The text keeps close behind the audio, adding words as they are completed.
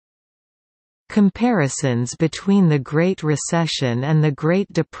Comparisons between the Great Recession and the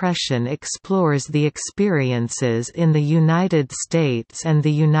Great Depression explores the experiences in the United States and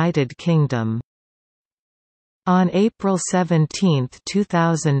the United Kingdom. On April 17,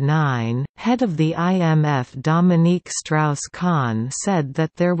 2009, head of the IMF Dominique Strauss-Kahn said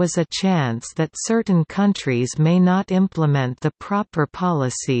that there was a chance that certain countries may not implement the proper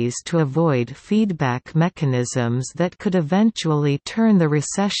policies to avoid feedback mechanisms that could eventually turn the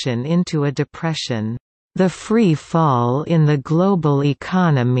recession into a depression. The free fall in the global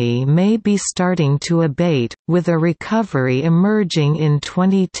economy may be starting to abate, with a recovery emerging in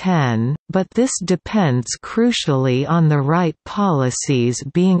 2010, but this depends crucially on the right policies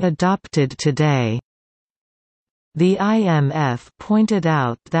being adopted today. The IMF pointed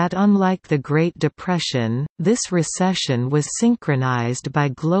out that unlike the Great Depression, this recession was synchronized by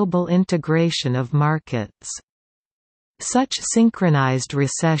global integration of markets. Such synchronized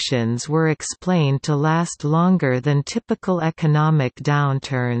recessions were explained to last longer than typical economic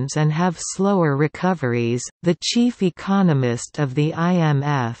downturns and have slower recoveries. The chief economist of the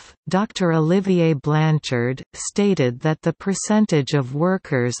IMF, Dr. Olivier Blanchard, stated that the percentage of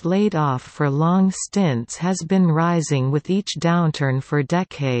workers laid off for long stints has been rising with each downturn for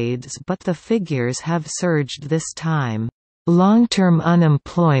decades, but the figures have surged this time. Long-term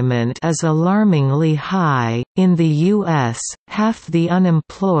unemployment is alarmingly high. In the U.S., half the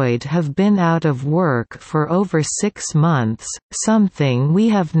unemployed have been out of work for over 6 months, something we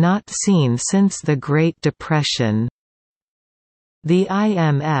have not seen since the Great Depression. The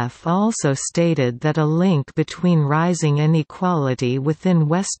IMF also stated that a link between rising inequality within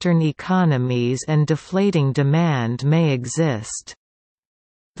Western economies and deflating demand may exist.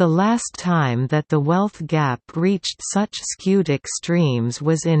 The last time that the wealth gap reached such skewed extremes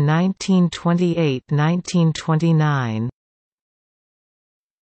was in 1928–1929.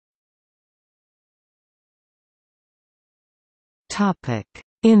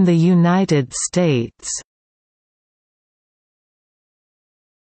 In the United States,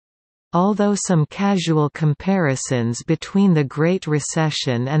 although some casual comparisons between the Great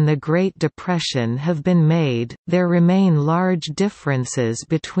Recession and the Great Depression have been made, there remain large differences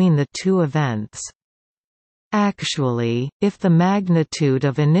between the two events. Actually, if the magnitude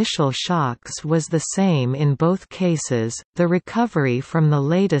of initial shocks was the same in both cases, the recovery from the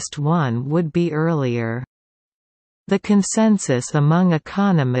latest one would be earlier. The consensus among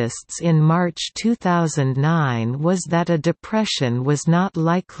economists in March 2009 was that a depression was not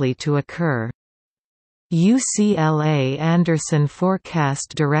likely to occur. UCLA Anderson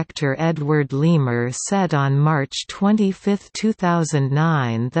forecast director Edward Leamer said on March 25,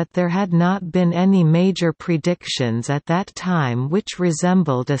 2009 that there had not been any major predictions at that time which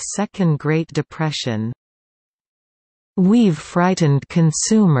resembled a second Great Depression. "We've frightened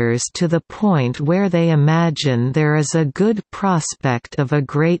consumers to the point where they imagine there is a good prospect of a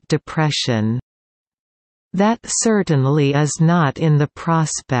Great Depression. That certainly is not in the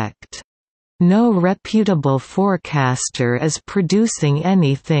prospect. No reputable forecaster is producing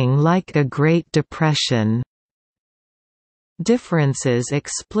anything like a Great Depression." Differences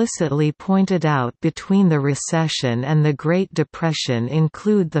explicitly pointed out between the recession and the Great Depression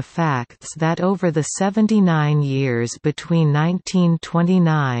include the facts that over the 79 years between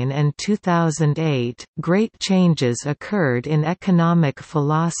 1929 and 2008, great changes occurred in economic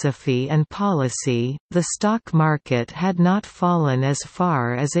philosophy and policy. The stock market had not fallen as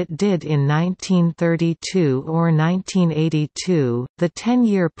far as it did in 1932 or 1982. The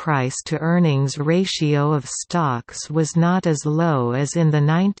 10-year price-to-earnings ratio of stocks was not as low as in the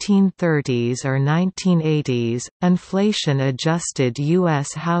 1930s or 1980s. Inflation-adjusted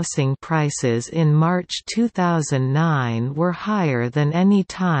U.S. housing prices in March 2009 were higher than any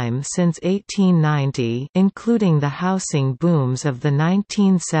time since 1890, including the housing booms of the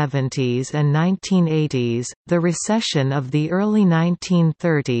 1970s and 1980s. The recession of the early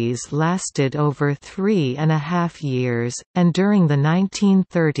 1930s lasted over 3.5 years, and during the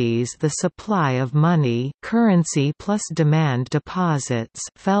 1930s the supply of money, currency plus demand deposits,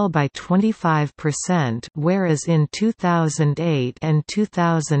 fell by 25%, whereas in 2008 and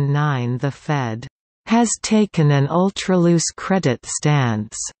 2009 the Fed has taken an ultra-loose credit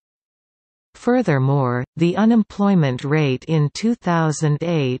stance. Furthermore, the unemployment rate in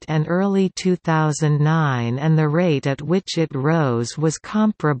 2008 and early 2009 and the rate at which it rose was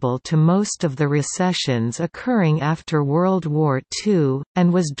comparable to most of the recessions occurring after World War II,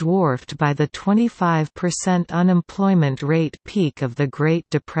 and was dwarfed by the 25% unemployment rate peak of the Great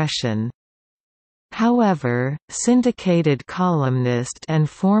Depression. However, syndicated columnist and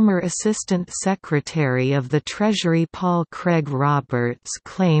former Assistant Secretary of the Treasury Paul Craig Roberts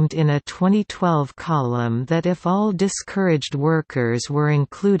claimed in a 2012 column that if all discouraged workers were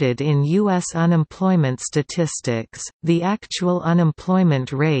included in U.S. unemployment statistics, the actual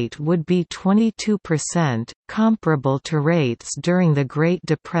unemployment rate would be 22%, comparable to rates during the Great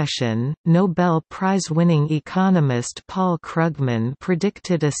Depression. Nobel Prize-winning economist Paul Krugman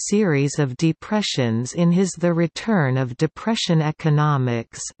predicted a series of depressions in his The Return of Depression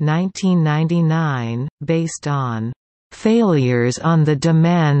Economics 1999, based on failures on the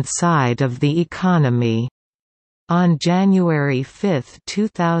demand side of the economy. On January 5,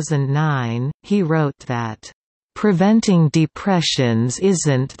 2009, he wrote that, "Preventing depressions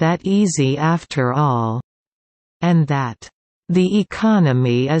isn't that easy after all," and that, "The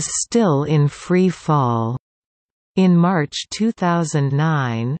economy is still in free fall." In March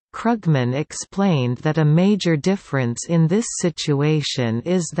 2009, Krugman explained that a major difference in this situation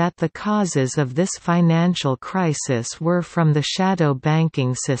is that the causes of this financial crisis were from the shadow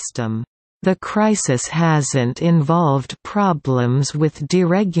banking system. The crisis hasn't involved problems with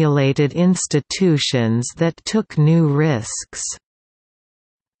deregulated institutions that took new risks.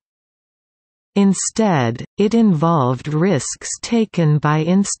 Instead, it involved risks taken by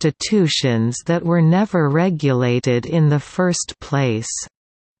institutions that were never regulated in the first place.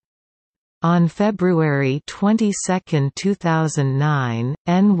 On February 22, 2009,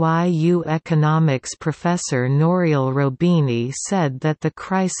 NYU economics professor Nouriel Roubini said that the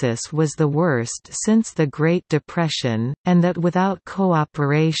crisis was the worst since the Great Depression, and that without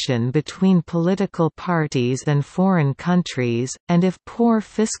cooperation between political parties and foreign countries, and if poor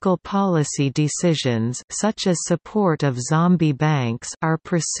fiscal policy decisions such as support of zombie banks are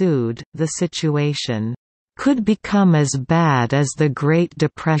pursued, the situation could become as bad as the Great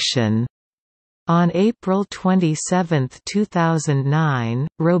Depression. On April 27, 2009,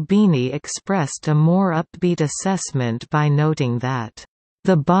 Roubini expressed a more upbeat assessment by noting that,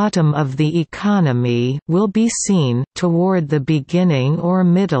 "The bottom of the economy will be seen toward the beginning or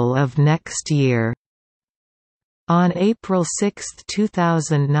middle of next year." On April 6,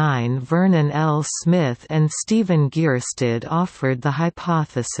 2009, Vernon L. Smith and Stephen Gierstad offered the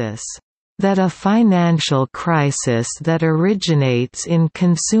hypothesis that a financial crisis that originates in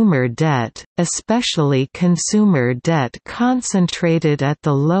consumer debt, especially consumer debt concentrated at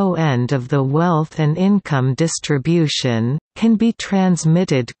the low end of the wealth and income distribution, can be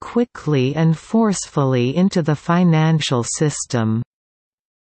transmitted quickly and forcefully into the financial system.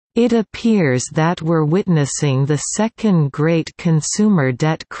 It appears that we're witnessing the second great consumer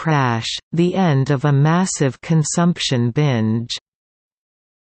debt crash, the end of a massive consumption binge.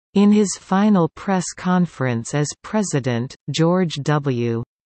 In his final press conference as president, George W.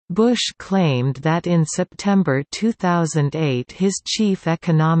 Bush claimed that in September 2008 his chief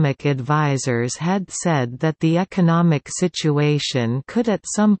economic advisers had said that the economic situation could at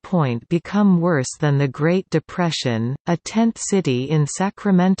some point become worse than the Great Depression. A tent city in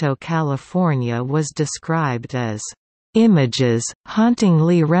Sacramento, California was described as images,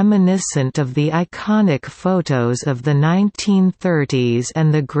 hauntingly reminiscent of the iconic photos of the 1930s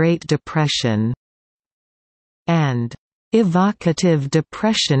and the Great Depression, and evocative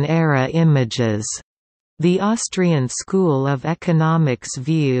Depression-era images. The Austrian School of Economics'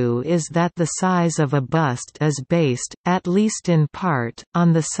 view is that the size of a bust is based, at least in part,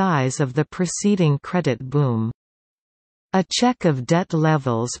 on the size of the preceding credit boom. A check of debt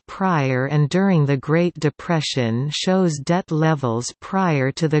levels prior and during the Great Depression shows debt levels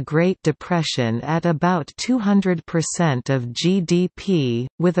prior to the Great Depression at about 200% of GDP,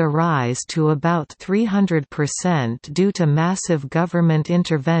 with a rise to about 300% due to massive government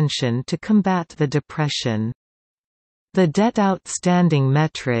intervention to combat the Depression. The debt outstanding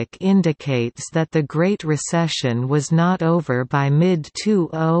metric indicates that the Great Recession was not over by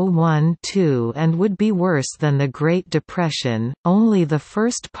mid-2012 and would be worse than the Great Depression. Only the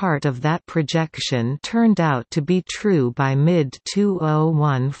first part of that projection turned out to be true by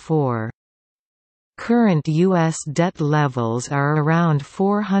mid-2014. Current U.S. debt levels are around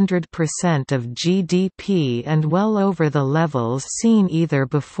 400% of GDP and well over the levels seen either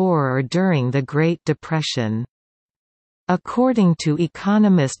before or during the Great Depression. According to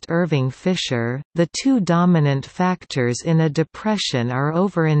economist Irving Fisher, the two dominant factors in a depression are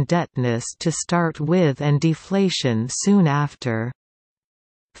over-indebtedness to start with and deflation soon after.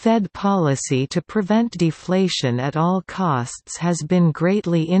 Fed policy to prevent deflation at all costs has been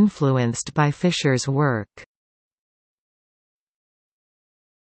greatly influenced by Fisher's work.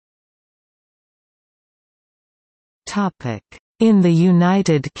 In the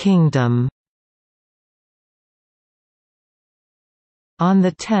United Kingdom, On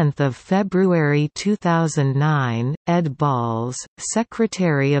 10 February 2009, Ed Balls,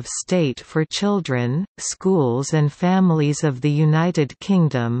 Secretary of State for Children, Schools and Families of the United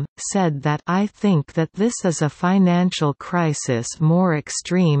Kingdom, said that "I think that this is a financial crisis more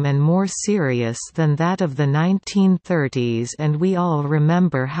extreme and more serious than that of the 1930s, and we all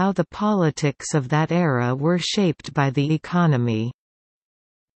remember how the politics of that era were shaped by the economy."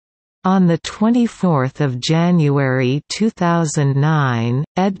 On 24 January 2009,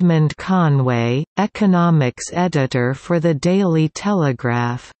 Edmund Conway, economics editor for the Daily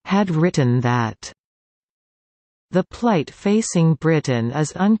Telegraph, had written that the plight facing Britain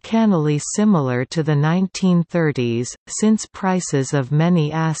is uncannily similar to the 1930s, since prices of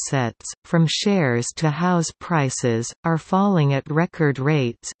many assets, from shares to house prices, are falling at record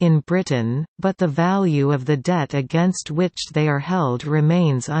rates in Britain, but the value of the debt against which they are held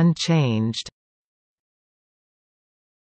remains unchanged.